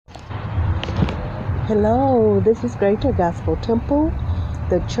Hello, this is Greater Gospel Temple,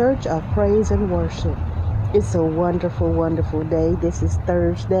 the Church of Praise and Worship. It's a wonderful, wonderful day. This is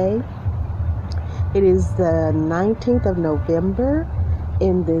Thursday. It is the 19th of November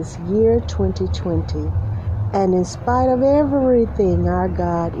in this year 2020. And in spite of everything, our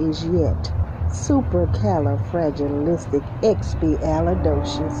God is yet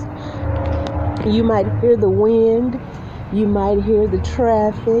supercalifragilisticexpialidocious. You might hear the wind. You might hear the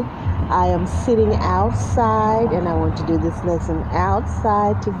traffic. I am sitting outside, and I want to do this lesson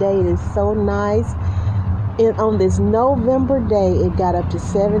outside today. It is so nice. On this November day, it got up to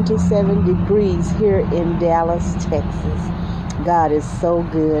 77 degrees here in Dallas, Texas. God is so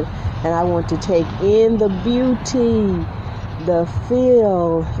good, and I want to take in the beauty, the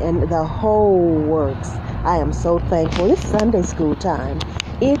feel, and the whole works. I am so thankful. It's Sunday school time.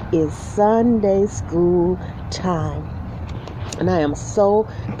 It is Sunday school time. And I am so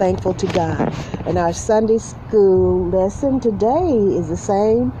thankful to God. And our Sunday school lesson today is the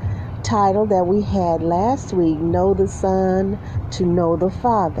same title that we had last week, Know the Son to Know the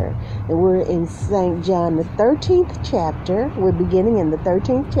Father. And we're in St. John, the 13th chapter. We're beginning in the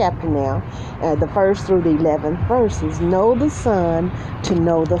 13th chapter now, the 1st through the 11th verses. Know the Son to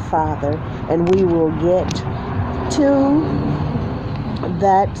know the Father. And we will get to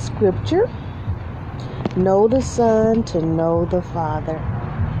that scripture. Know the Son to know the Father.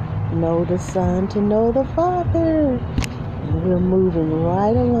 Know the Son to know the Father. And we're moving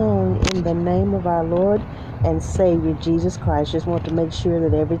right along in the name of our Lord and Savior, Jesus Christ. Just want to make sure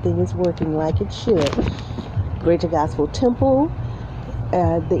that everything is working like it should. Greater Gospel Temple.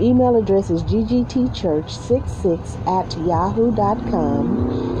 The email address is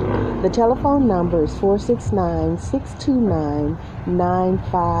ggtchurch66@yahoo.com. The telephone number is 469-629-9543.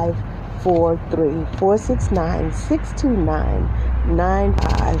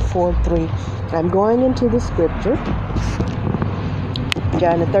 469-629-9543. I'm going into the scripture.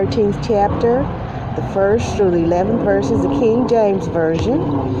 John the 13th chapter, the 1st through the 11th verses, the King James Version.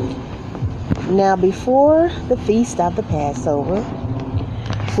 Now before the feast of the Passover,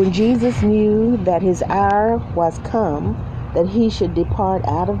 when Jesus knew that his hour was come, that he should depart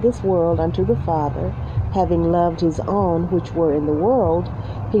out of this world unto the Father, having loved his own which were in the world,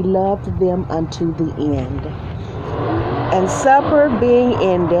 he loved them unto the end. And supper being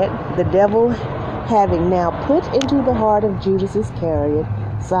ended, the devil having now put into the heart of Judas Iscariot,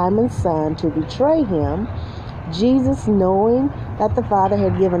 Simon's son, to betray him, Jesus, knowing that the Father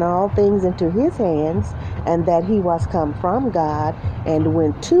had given all things into his hands, and that he was come from God, and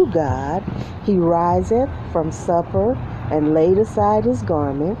went to God, he riseth from supper, and laid aside his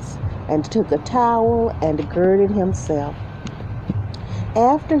garments, and took a towel, and girded himself.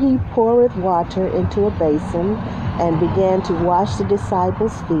 After he poureth water into a basin, and began to wash the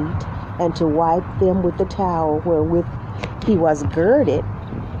disciples' feet, and to wipe them with the towel wherewith he was girded.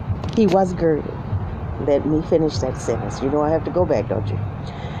 Let me finish that sentence. You know I have to go back, don't you?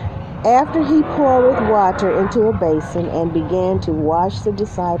 After he poureth water into a basin, and began to wash the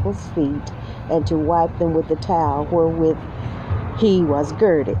disciples' feet, and to wipe them with the towel wherewith he was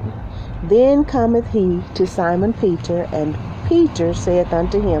girded. Then cometh he to Simon Peter, and Peter saith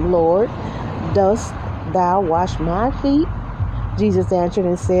unto him, Lord, dost thou wash my feet? Jesus answered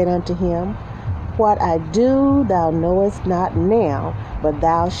and said unto him, What I do thou knowest not now, but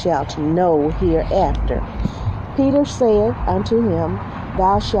thou shalt know hereafter. Peter saith unto him,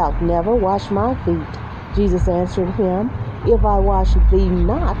 Thou shalt never wash my feet. Jesus answered him, If I wash thee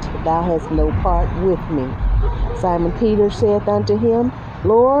not, thou hast no part with me. Simon Peter saith unto him,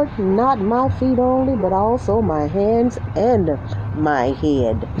 Lord, not my feet only, but also my hands and my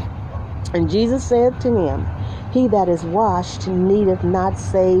head. And Jesus said to him, He that is washed needeth not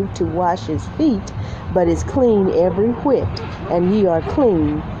save to wash his feet, but is clean every whit, and ye are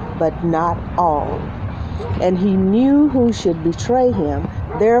clean, but not all. And he knew who should betray him,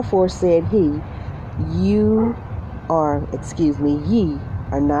 therefore said he, Ye are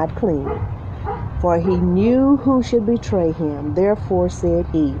not clean. For he knew who should betray him, therefore said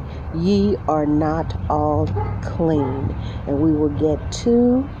he, Ye are not all clean. And we will get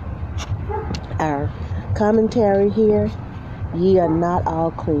to our commentary here. Ye are not all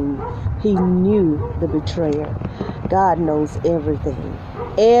clean. He knew the betrayer. God knows everything.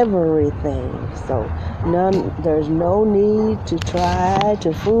 So there's no need to try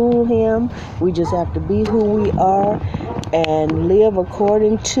to fool him. We just have to be who we are and live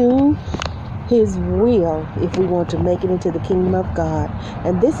according to his will if we want to make it into the kingdom of God.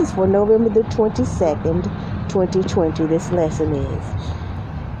 And this is for November the 22nd, 2020. This lesson is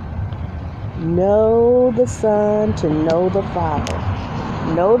Know the Son to know the Father.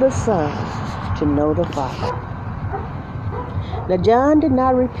 Know the Son to know the Father. Now, John did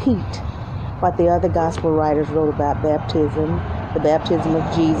not repeat what the other gospel writers wrote about baptism, the baptism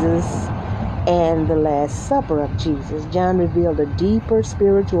of Jesus, and the Last Supper of Jesus. John revealed a deeper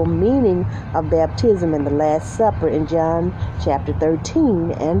spiritual meaning of baptism and the Last Supper in John chapter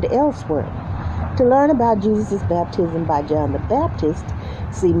 13 and elsewhere. To learn about Jesus' baptism by John the Baptist,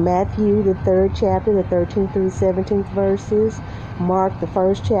 see Matthew, the 3rd chapter, the 13th through the 17th verses, Mark, the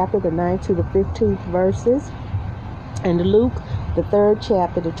 1st chapter, the 9th to the 15th verses, and Luke, the 3rd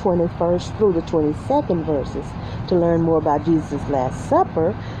chapter, the 21st through the 22nd verses. To learn more about Jesus' Last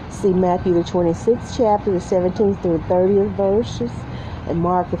Supper, see Matthew, the 26th chapter, the 17th through the 30th verses, and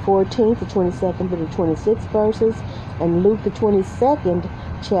Mark, the 14th, the 22nd through the 26th verses, and Luke, the 22nd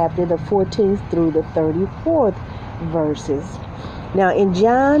chapter, the 14th through the 34th verses. Now, in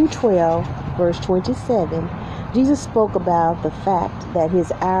John 12, verse 27, Jesus spoke about the fact that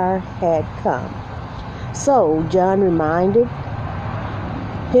his hour had come. So, John reminded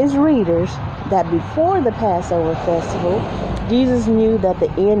his readers that before the Passover festival, Jesus knew that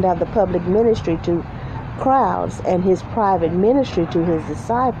the end of the public ministry to crowds and his private ministry to his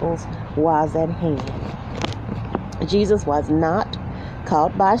disciples was at hand. Jesus was not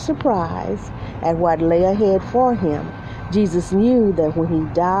caught by surprise at what lay ahead for him. Jesus knew that when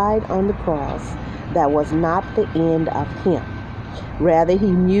he died on the cross, that was not the end of him. Rather,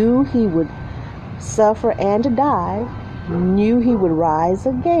 he knew he would suffer and die, knew he would rise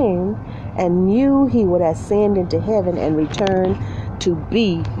again, and knew he would ascend into heaven and return to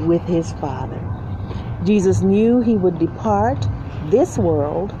be with his Father. Jesus knew he would depart this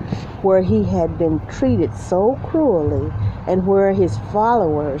world where he had been treated so cruelly and where his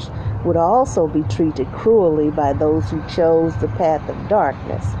followers would also be treated cruelly by those who chose the path of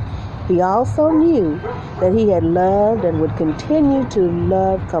darkness. He also knew that he had loved and would continue to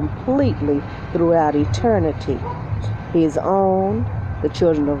love completely throughout eternity his own, the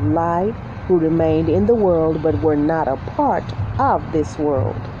children of light, who remained in the world but were not a part of this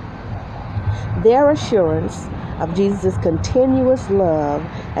world. Their assurance of Jesus' continuous love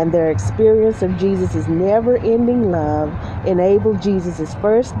and their experience of Jesus' never-ending love enabled Jesus'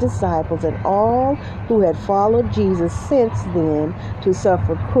 first disciples and all who had followed Jesus since then to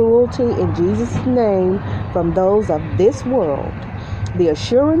suffer cruelty in Jesus' name from those of this world. The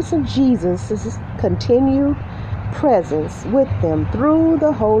assurance of Jesus' continued presence with them through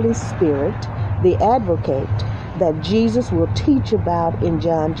the Holy Spirit, the advocate, that Jesus will teach about in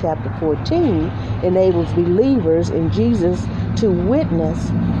John chapter 14, enables believers in Jesus to witness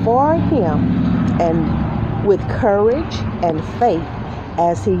for him and with courage and faith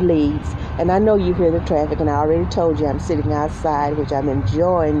as he leads. And I know you hear the traffic, and I already told you I'm sitting outside, which I'm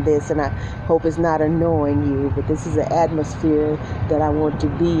enjoying this, and I hope it's not annoying you, but this is an atmosphere that I want to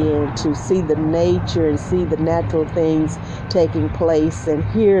be in, to see the nature and see the natural things taking place and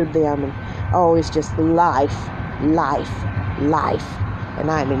hear them. And oh, it's just life, and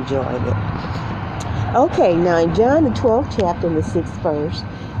I'm enjoying it. Okay, now in John the 12th chapter in the 6th verse,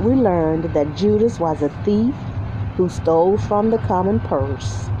 we learned that Judas was a thief who stole from the common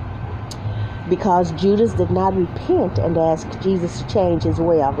purse. Because Judas did not repent and ask Jesus to change his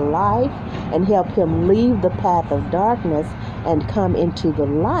way of life and help him leave the path of darkness and come into the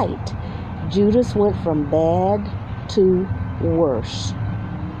light, Judas went from bad to worse.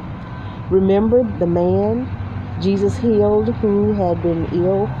 Remember the man Jesus healed who had been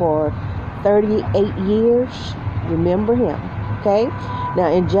ill for 38 years? Remember him, okay?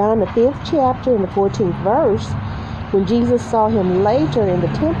 Now in John the 5th chapter in the 14th verse, when Jesus saw him later in the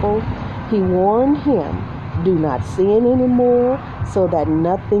temple, he warned him, do not sin anymore so that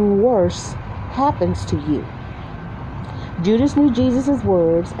nothing worse happens to you. Judas knew Jesus'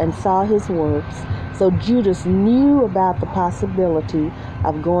 words and saw his works, so Judas knew about the possibility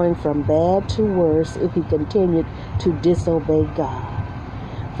of going from bad to worse if he continued to disobey God.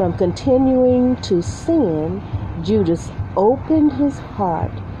 From continuing to sin, Judas opened his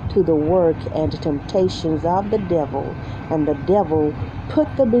heart to the work and temptations of the devil, and the devil put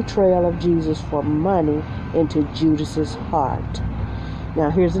the betrayal of Jesus for money into Judas's heart. Now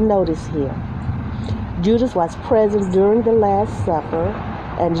here's a notice here. Judas was present during the Last Supper,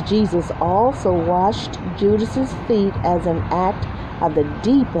 and Jesus also washed Judas's feet as an act of the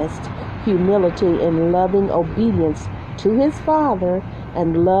deepest humility and loving obedience to his Father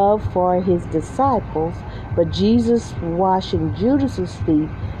and love for his disciples. But Jesus washing Judas's feet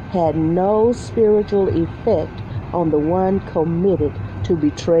had no spiritual effect on the one committed to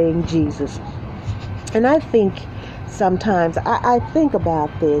betraying Jesus. And I think sometimes, I think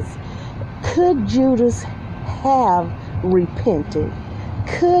about this. Could Judas have repented?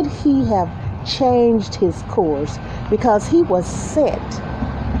 Could he have changed his course because he was set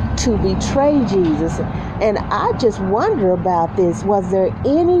to betray Jesus. And I just wonder about this. Was there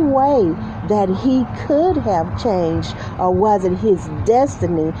any way that he could have changed, or was it his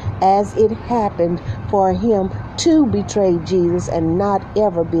destiny as it happened for him to betray Jesus and not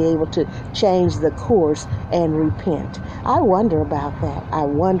ever be able to change the course and repent? I wonder about that. I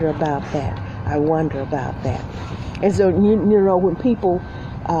wonder about that. I wonder about that. And so, you know, when people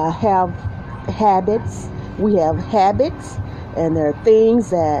have habits, we have habits, and there are things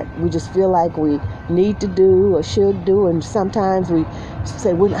that we just feel like we need to do or should do, and sometimes we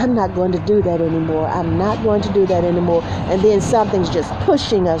say, well, I'm not going to do that anymore. I'm not going to do that anymore. And then something's just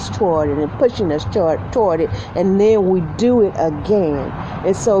pushing us toward it and pushing us toward it, and then we do it again.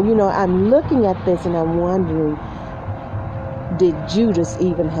 And so, you know, I'm looking at this and I'm wondering, did Judas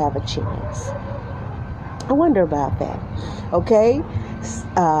even have a chance? I wonder about that. Okay?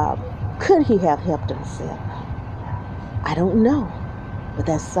 Could he have helped himself? I don't know, but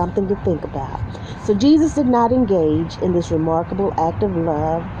that's something to think about. So Jesus did not engage in this remarkable act of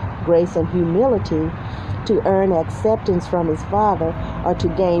love, grace, and humility to earn acceptance from his Father or to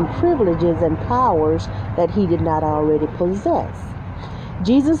gain privileges and powers that he did not already possess.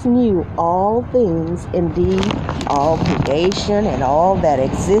 Jesus knew all things, indeed, all creation and all that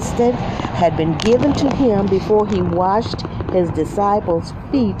existed had been given to him before he washed his disciples'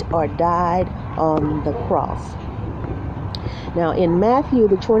 feet or died on the cross. Now, in Matthew,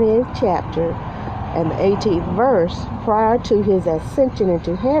 the 28th chapter and the 18th verse, prior to his ascension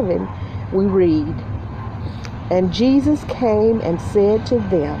into heaven, we read, "And Jesus came and said to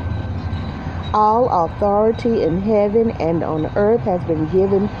them, All authority in heaven and on earth has been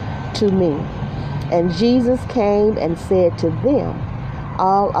given to me. And Jesus came and said to them,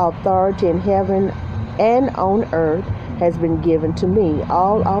 All authority in heaven and on earth has been given to me."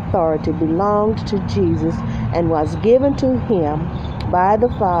 All authority belonged to Jesus and was given to him by the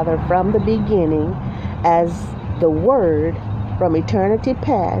Father from the beginning as the Word from eternity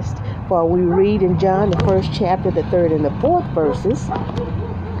past. For we read in John, the 1st chapter, the 3rd and the 4th verses,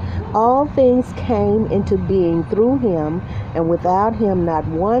 "All things came into being through him, and without him not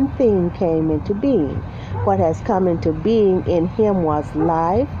one thing came into being. What has come into being in him was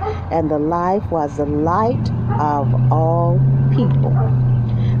life, and the life was the light of all people."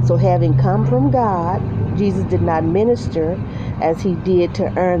 So having come from God, Jesus did not minister as he did to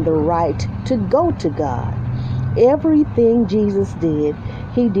earn the right to go to God. Everything Jesus did,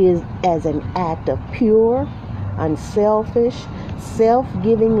 he did as an act of pure, unselfish,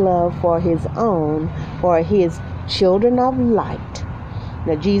 self-giving love for his own, for his children of light.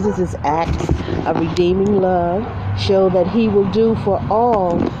 Now, Jesus' acts of redeeming love show that he will do for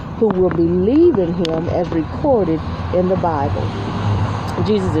all who will believe in him as recorded in the Bible.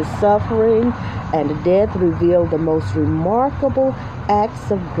 Jesus' suffering and death revealed the most remarkable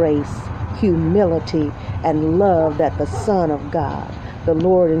acts of grace, humility, and love that the Son of God, the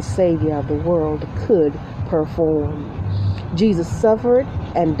Lord and Savior of the world, could perform. Jesus suffered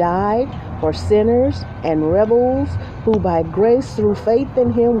and died for sinners and rebels who by grace through faith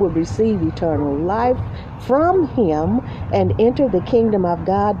in him would receive eternal life from him and enter the kingdom of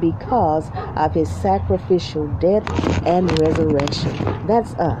God because of his sacrificial death and resurrection.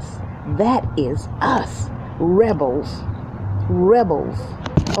 That's us. That is us. Rebels. Rebels.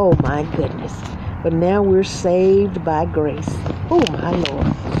 Oh my goodness. But now we're saved by grace. Oh my Lord.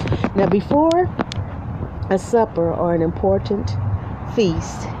 Now before a supper or an important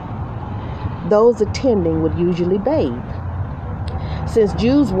feast, those attending would usually bathe. Since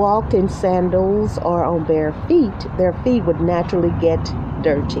Jews walked in sandals or on bare feet, their feet would naturally get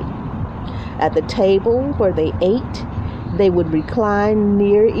dirty. At the table where they ate, they would recline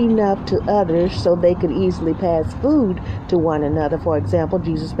near enough to others so they could easily pass food to one another. For example,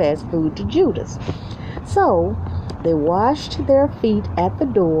 Jesus passed food to Judas. So they washed their feet at the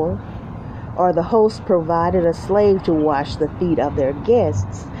door, or the host provided a slave to wash the feet of their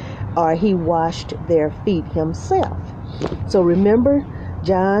guests, or he washed their feet himself. So remember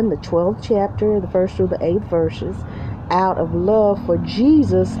John, the 12th chapter, the 1st through the 8th verses. Out of love for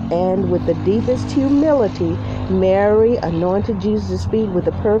Jesus and with the deepest humility, Mary anointed Jesus' feet with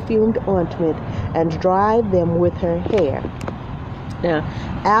a perfumed ointment and dried them with her hair. Now,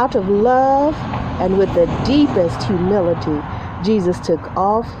 out of love and with the deepest humility, Jesus took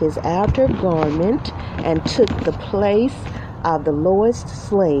off his outer garment and took the place of the lowest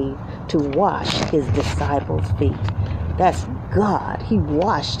slave to wash his disciples' feet. That's God. He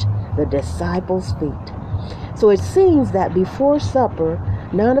washed the disciples' feet. So it seems that before supper,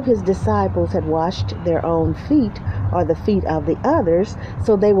 none of his disciples had washed their own feet or the feet of the others,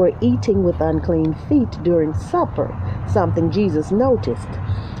 so they were eating with unclean feet during supper, something Jesus noticed.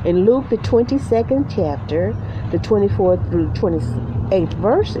 In Luke, the 22nd chapter, the 24th through 28th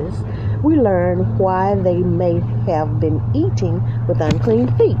verses, we learn why they may have been eating with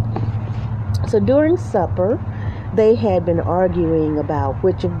unclean feet. So during supper, they had been arguing about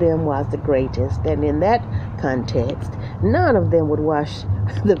which of them was the greatest, and in that context, none of them would wash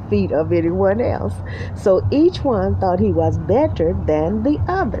the feet of anyone else. So each one thought he was better than the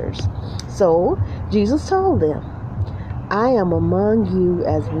others. So Jesus told them, I am among you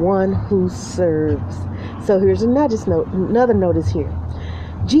as one who serves. So here's another notice here.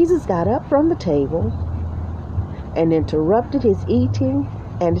 Jesus got up from the table and interrupted his eating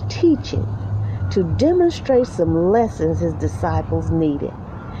and teaching to demonstrate some lessons his disciples needed.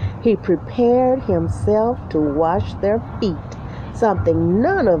 He prepared himself to wash their feet, something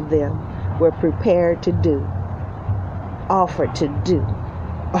none of them were prepared to do, offered to do,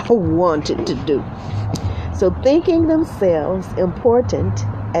 or wanted to do. So thinking themselves important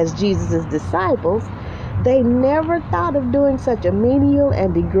as Jesus' disciples, they never thought of doing such a menial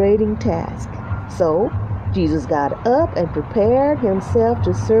and degrading task. So Jesus got up and prepared himself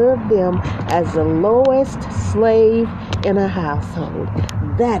to serve them as the lowest slave in a household.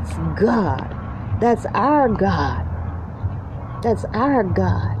 That's God. That's our God. That's our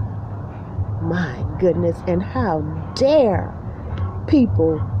God. My goodness, and how dare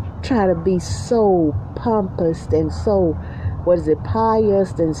people try to be so pompous and so,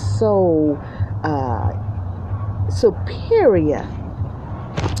 pious and so superior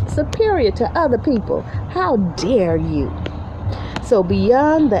to other people. How dare you? So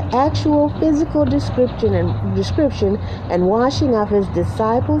beyond the actual physical description and washing of his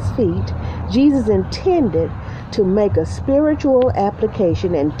disciples' feet, Jesus intended to make a spiritual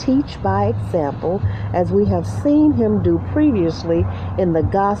application and teach by example, as we have seen him do previously in the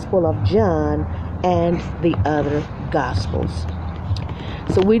Gospel of John and the other Gospels.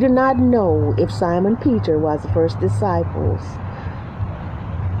 So we do not know if Simon Peter was the first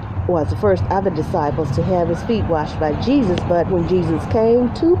other disciples to have his feet washed by Jesus, but when Jesus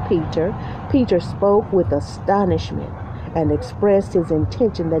came to Peter, Peter spoke with astonishment and expressed his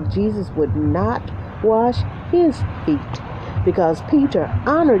intention that Jesus would not wash his feet. Because Peter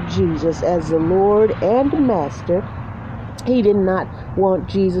honored Jesus as the Lord and Master, he did not want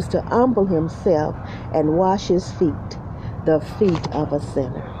Jesus to humble himself and wash his feet, the feet of a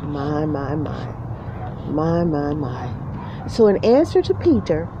sinner. My. So in answer to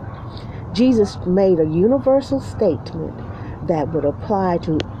Peter, Jesus made a universal statement that would apply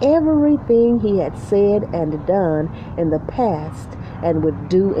to everything he had said and done in the past and would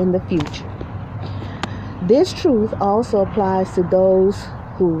do in the future. This truth also applies to those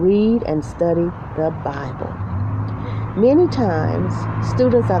who read and study the Bible. Many times,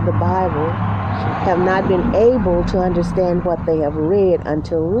 students of the Bible have not been able to understand what they have read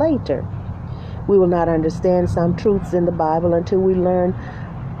until later. We will not understand some truths in the Bible until we learn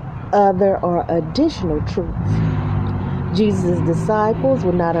other or additional truths. Jesus' disciples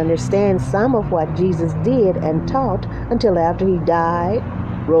would not understand some of what Jesus did and taught until after he died,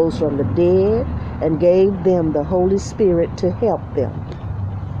 rose from the dead, and gave them the Holy Spirit to help them.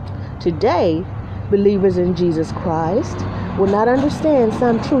 Today, believers in Jesus Christ will not understand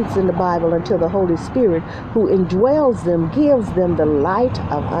some truths in the Bible until the Holy Spirit, who indwells them, gives them the light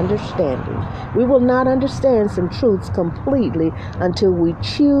of understanding. We will not understand some truths completely until we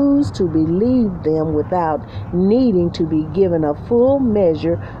choose to believe them without needing to be given a full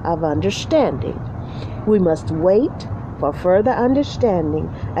measure of understanding. We must wait for further understanding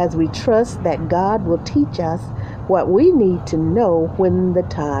as we trust that God will teach us what we need to know when the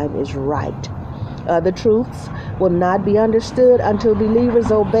time is right. Other truths will not be understood until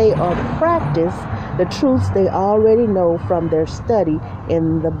believers obey or practice the truths they already know from their study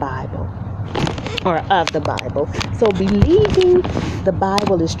in the Bible or of the Bible. So believing the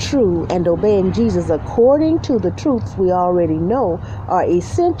Bible is true and obeying Jesus according to the truths we already know are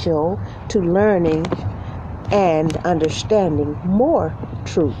essential to learning and understanding more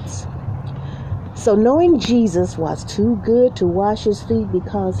truths. So knowing Jesus was too good to wash his feet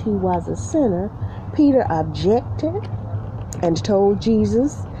because he was a sinner, Peter objected and told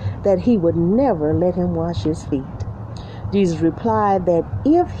Jesus that he would never let him wash his feet. Jesus replied that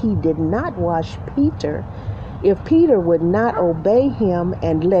if he did not wash Peter, if Peter would not obey him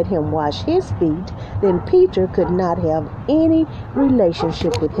and let him wash his feet, then Peter could not have any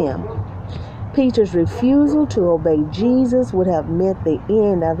relationship with him. Peter's refusal to obey Jesus would have meant the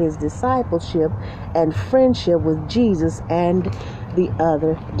end of his discipleship and friendship with Jesus and the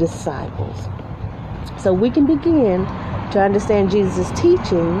other disciples. So we can begin to understand Jesus'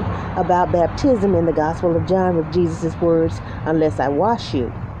 teaching about baptism in the Gospel of John with Jesus' words, "Unless I wash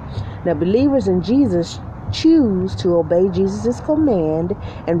you." Now, believers in Jesus choose to obey Jesus' command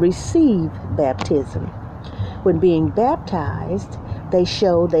and receive baptism. When being baptized, they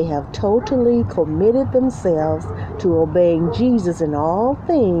show they have totally committed themselves to obeying Jesus in all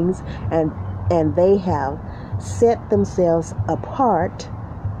things, and they have set themselves apart.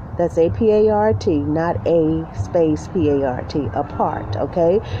 That's A-P-A-R-T, not A space P-A-R-T, apart,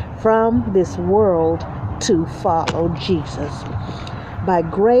 okay, from this world to follow Jesus. By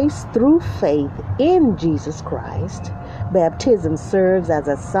grace through faith in Jesus Christ, baptism serves as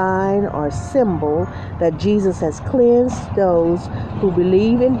a sign or symbol that Jesus has cleansed those who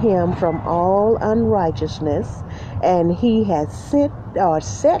believe in him from all unrighteousness, and he has set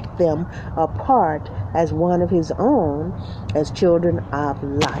them apart as one of his own, as children of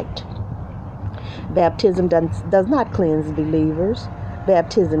light. Baptism does not cleanse believers.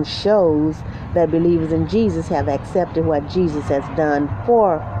 Baptism shows that believers in Jesus have accepted what Jesus has done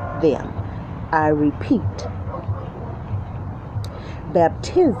for them. I repeat,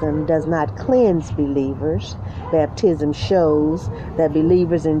 baptism does not cleanse believers. Baptism shows that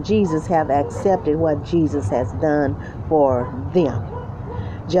believers in Jesus have accepted what Jesus has done for them.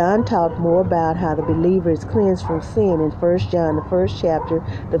 John talked more about how the believer is cleansed from sin in 1 John, the 1st chapter,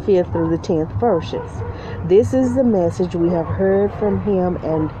 the 5th through the 10th verses. This is the message we have heard from him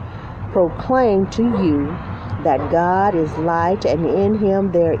and proclaim to you, that God is light, and in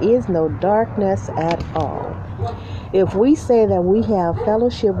him there is no darkness at all. If we say that we have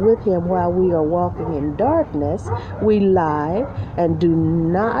fellowship with him while we are walking in darkness, we lie and do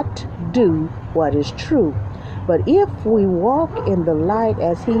not do what is true. But if we walk in the light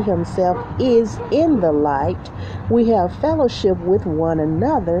as he himself is in the light, we have fellowship with one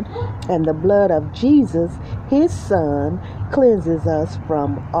another, and the blood of Jesus, his Son, cleanses us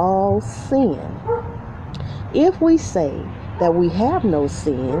from all sin. If we say that we have no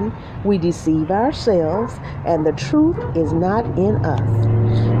sin, we deceive ourselves, and the truth is not in us.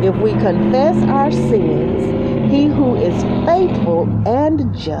 If we confess our sins, he who is faithful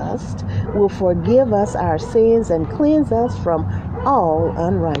and just will forgive us our sins and cleanse us from all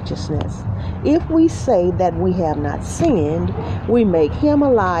unrighteousness. If we say that we have not sinned, we make him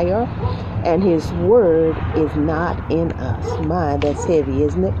a liar, and his word is not in us. My, that's heavy,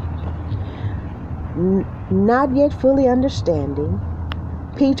 isn't it? Not yet fully understanding,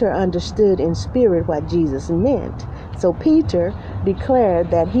 Peter understood in spirit what Jesus meant. So Peter declared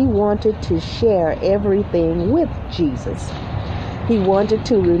that he wanted to share everything with Jesus. He wanted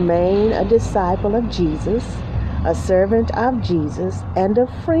to remain a disciple of Jesus, a servant of Jesus, and a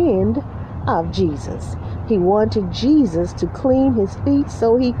friend of Jesus. He wanted Jesus to clean his feet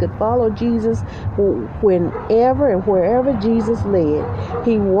so he could follow Jesus whenever and wherever Jesus led.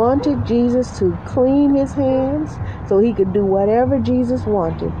 He wanted Jesus to clean his hands so he could do whatever Jesus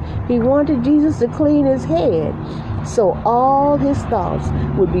wanted. He wanted Jesus to clean his head so all his thoughts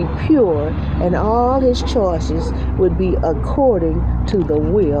would be pure and all his choices would be according to the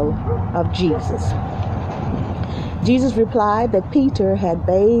will of Jesus. Jesus replied that Peter had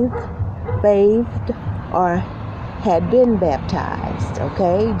bathed or had been baptized.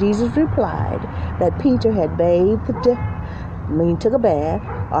 Okay, Jesus replied that Peter had took a bath,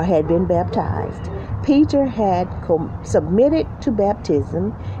 or had been baptized. Peter had submitted to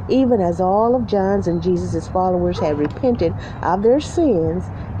baptism, even as all of John's and Jesus' followers had repented of their sins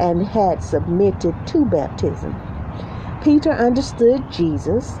and had submitted to baptism. Peter understood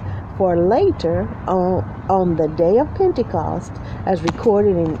Jesus, for later on the day of Pentecost, as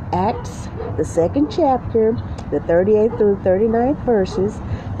recorded in Acts, the 2nd chapter, the 38th through 39th verses,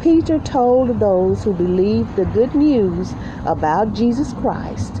 Peter told those who believed the good news about Jesus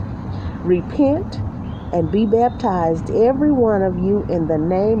Christ, "Repent and be baptized, every one of you, in the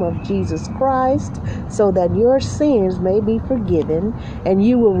name of Jesus Christ, so that your sins may be forgiven, and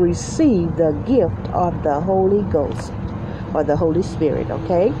you will receive the gift of the Holy Ghost," or the Holy Spirit,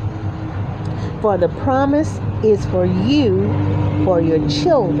 okay? "For the promise is for you, for your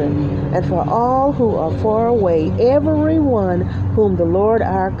children, and for all who are far away, everyone whom the Lord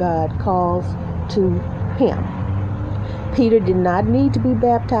our God calls to him." Peter did not need to be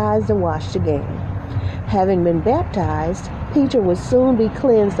baptized and washed again. Having been baptized, Peter would soon be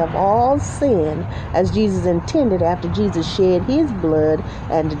cleansed of all sin, as Jesus intended after Jesus shed his blood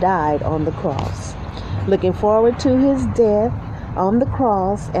and died on the cross. Looking forward to his death on the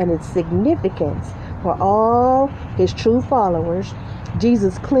cross and its significance for all his true followers,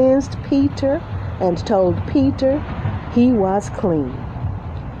 Jesus cleansed Peter and told Peter he was clean.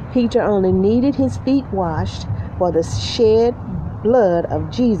 Peter only needed his feet washed, for the shed blood of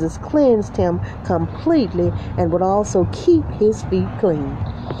Jesus cleansed him completely and would also keep his feet clean.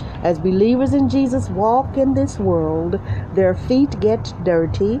 As believers in Jesus walk in this world, their feet get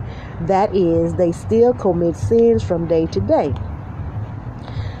dirty. That is, they still commit sins from day to day.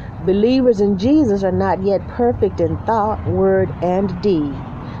 Believers in Jesus are not yet perfect in thought, word, and deed.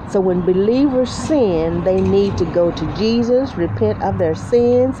 So when believers sin, they need to go to Jesus, repent of their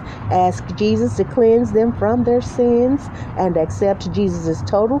sins, ask Jesus to cleanse them from their sins, and accept Jesus'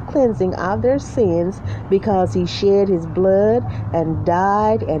 total cleansing of their sins because he shed his blood and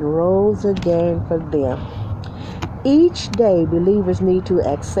died and rose again for them. Each day, believers need to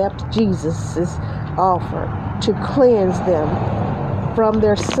accept Jesus' offer to cleanse them from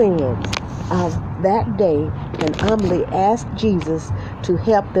their sins of that day and humbly ask Jesus to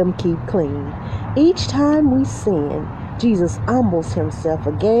help them keep clean. Each time we sin, Jesus humbles himself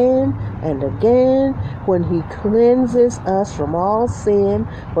again and again when he cleanses us from all sin,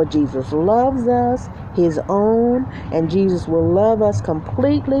 for Jesus loves us, his own, and Jesus will love us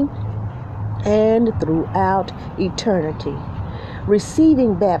completely and throughout eternity.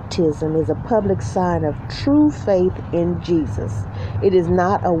 Receiving baptism is a public sign of true faith in Jesus. It is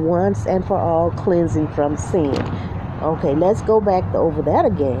not a once and for all cleansing from sin. Okay, let's go back over that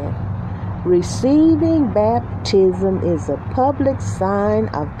again. Receiving baptism is a public sign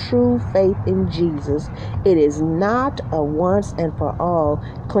of true faith in Jesus. It is not a once and for all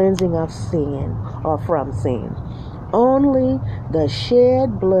cleansing of sin or from sin. Only the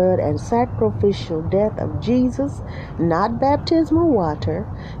shed blood and sacrificial death of Jesus, not baptismal water,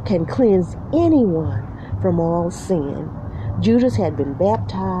 can cleanse anyone from all sin. Judas had been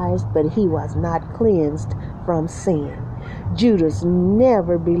baptized, but he was not cleansed from sin. Judas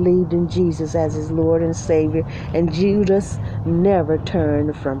never believed in Jesus as his Lord and Savior, and Judas never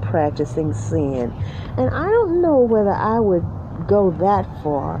turned from practicing sin. And I don't know whether I would go that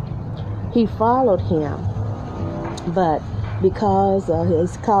far. He followed him, but because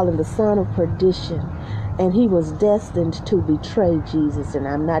he's called him the son of perdition, and he was destined to betray Jesus, and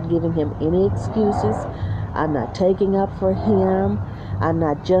I'm not giving him any excuses. I'm not taking up for him. I'm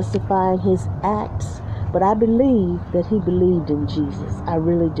not justifying his acts, but I believe that he believed in Jesus. I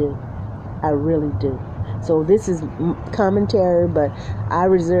really do. I really do. So this is commentary, but I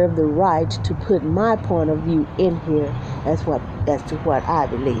reserve the right to put my point of view in here as to what I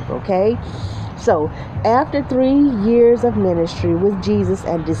believe, okay? So, after 3 years of ministry with Jesus,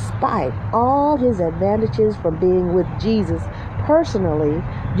 and despite all his advantages from being with Jesus personally,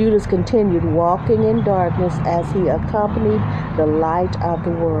 Judas continued walking in darkness as he accompanied the light of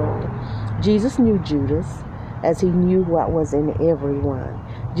the world. Jesus knew Judas as he knew what was in everyone.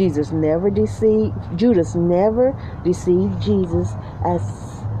 Judas never deceived Jesus as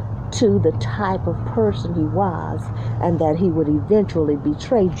to the type of person he was, and that he would eventually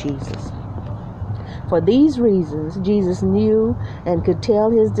betray Jesus. For these reasons, Jesus knew and could tell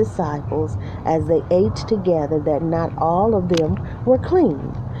his disciples as they ate together that not all of them were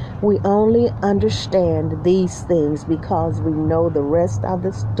clean. We only understand these things because we know the rest of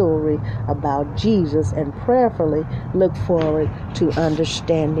the story about Jesus and prayerfully look forward to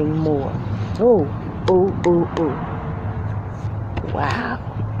understanding more. Wow.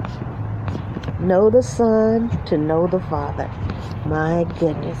 Know the Son to know the Father. My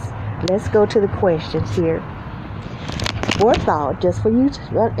goodness. Let's go to the questions here. For thought, just for you,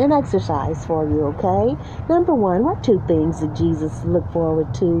 an exercise for you, okay? Number 1, what 2 things did Jesus look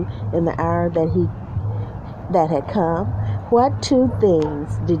forward to in the hour that had come? What 2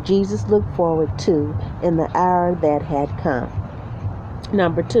 things did Jesus look forward to in the hour that had come?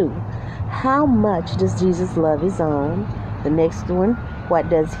 Number 2, how much does Jesus love his own? The next one, what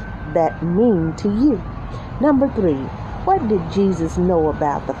does that mean to you? Number 3, what did Jesus know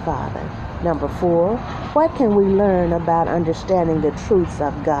about the Father? Number 4, what can we learn about understanding the truths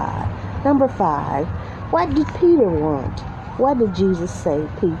of God? Number 5, what did Peter want? What did Jesus say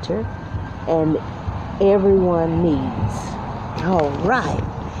Peter and everyone needs? All right.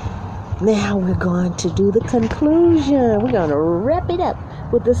 Now we're going to do the conclusion. We're going to wrap it up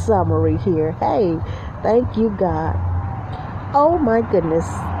with the summary here. Hey, thank you, God. Oh my goodness.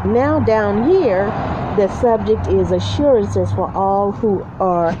 Now down here, the subject is assurances for all who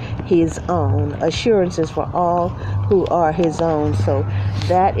are his own. Assurances for all who are his own. So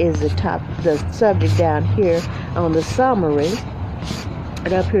that is the subject down here on the summary.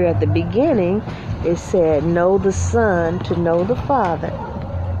 And up here at the beginning, it said, know the Son to know the Father.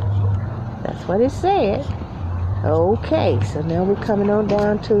 That's what it said. Okay, so now we're coming on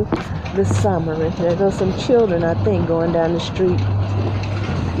down to the summary. There goes some children, I think, going down the street.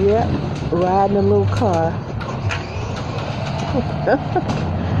 Yep, riding a little car.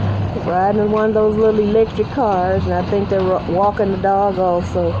 Riding in one of those little electric cars, and I think they're walking the dog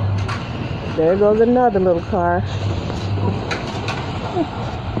also. There goes another little car.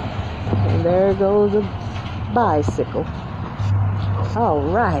 And there goes a bicycle. All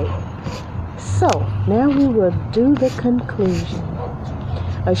right. So, now we will do the conclusion.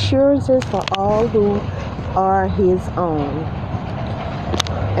 Assurances for all who are his own.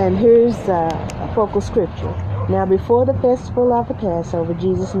 And here's a focal scripture. Now before the festival of the Passover,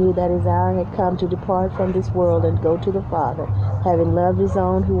 Jesus knew that his hour had come to depart from this world and go to the Father. Having loved his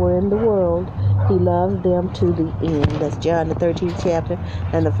own who were in the world, he loved them to the end. That's John the 13th chapter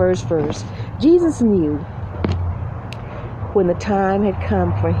and the first verse. Jesus knew when the time had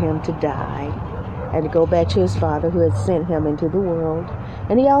come for him to die and to go back to his Father who had sent him into the world.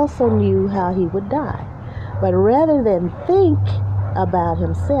 And he also knew how he would die. But rather than think about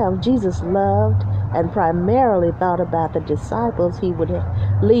himself, Jesus loved and primarily thought about the disciples he would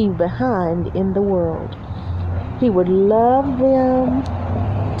leave behind in the world. He would love them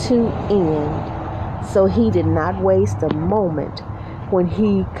to end, so he did not waste a moment when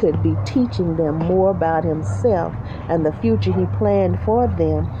he could be teaching them more about himself and the future he planned for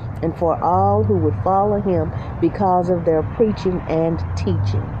them and for all who would follow him because of their preaching and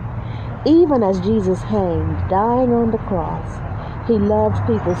teaching. Even as Jesus hanged, dying on the cross, he loved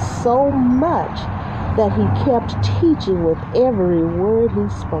people so much that he kept teaching with every word he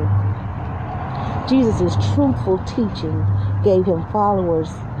spoke. Jesus' truthful teaching gave his followers,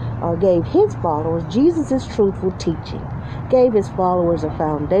 Jesus' truthful teaching gave his followers a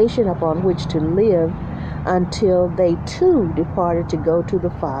foundation upon which to live until they too departed to go to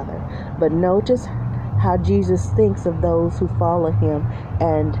the Father. But notice how Jesus thinks of those who follow him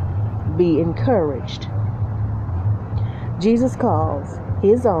and be encouraged. Jesus calls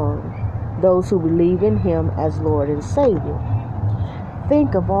his own those who believe in him as Lord and Savior.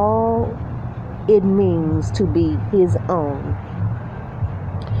 Think of all it means to be his own.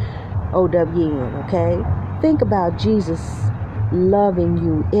 OWN, okay? Think about Jesus loving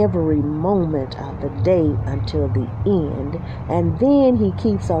you every moment of the day until the end, and then he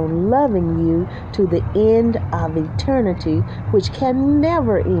keeps on loving you to the end of eternity, which can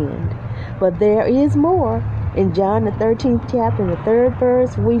never end. But there is more. In John the 13th chapter, the 3rd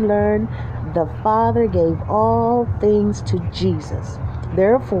verse, we learn the Father gave all things to Jesus.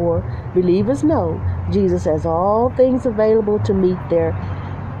 Therefore, believers know Jesus has all things available to meet their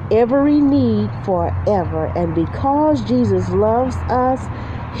every need forever. And because Jesus loves us,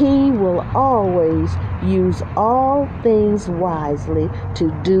 he will always use all things wisely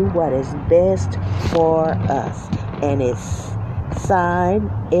to do what is best for us. And it's signed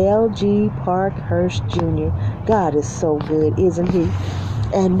L.G. Parkhurst Jr. God is so good, isn't he?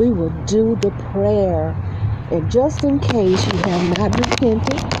 And we will do the prayer. And just in case you have not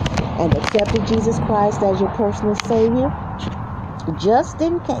repented and accepted Jesus Christ as your personal Savior, just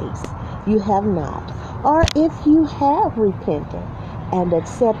in case you have not, or if you have repented and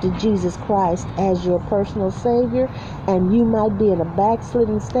accepted Jesus Christ as your personal Savior and you might be in a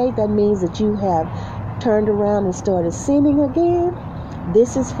backslidden state, that means that you have turned around and started sinning again.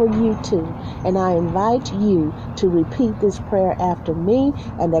 This is for you too. And I invite you to repeat this prayer after me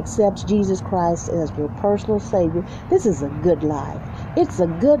and accept Jesus Christ as your personal Savior. This is a good life. It's a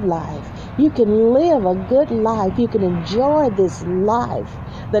good life. You can live a good life. You can enjoy this life,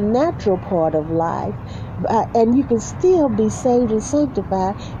 the natural part of life, and you can still be saved and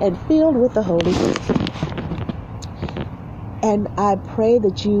sanctified and filled with the Holy Spirit. And I pray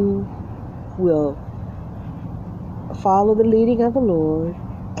that you will follow the leading of the Lord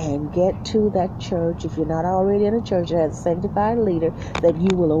and get to that church. If you're not already in a church that has a sanctified leader, that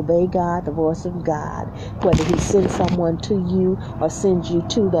you will obey God, the voice of God, whether he sends someone to you or sends you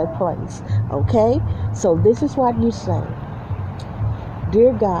to that place. Okay? So this is what you say.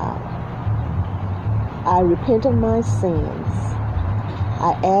 Dear God, I repent of my sins.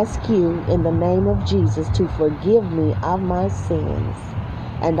 I ask you in the name of Jesus to forgive me of my sins,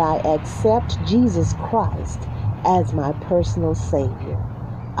 and I accept Jesus Christ as my personal Savior.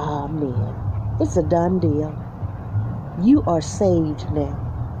 Amen. It's a done deal. You are saved now.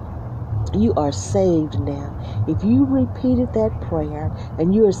 You are saved now. If you repeated that prayer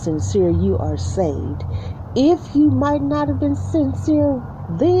and you are sincere, you are saved. If you might not have been sincere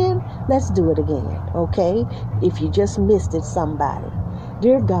then, let's do it again, okay? If you just missed it, somebody.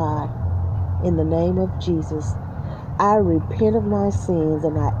 Dear God, in the name of Jesus, I repent of my sins,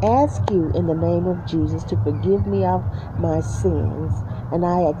 and I ask you in the name of Jesus to forgive me of my sins, and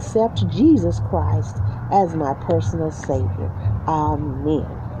I accept Jesus Christ as my personal Savior. Amen.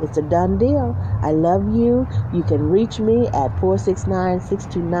 It's a done deal. I love you. You can reach me at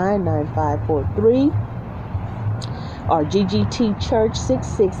 469-629-9543 or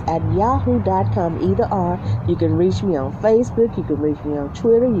ggtchurch66@yahoo.com, either or. You can reach me on Facebook. You can reach me on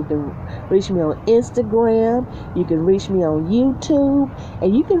Twitter. You can reach me on Instagram. You can reach me on YouTube.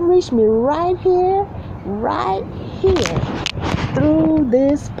 And you can reach me right here through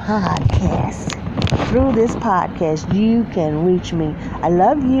this podcast. Through this podcast, you can reach me. I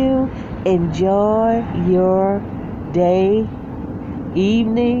love you. Enjoy your day,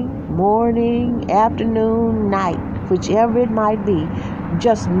 evening, morning, afternoon, night, whichever it might be.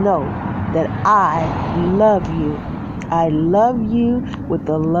 Just know that I love you. I love you with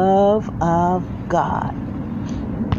the love of God.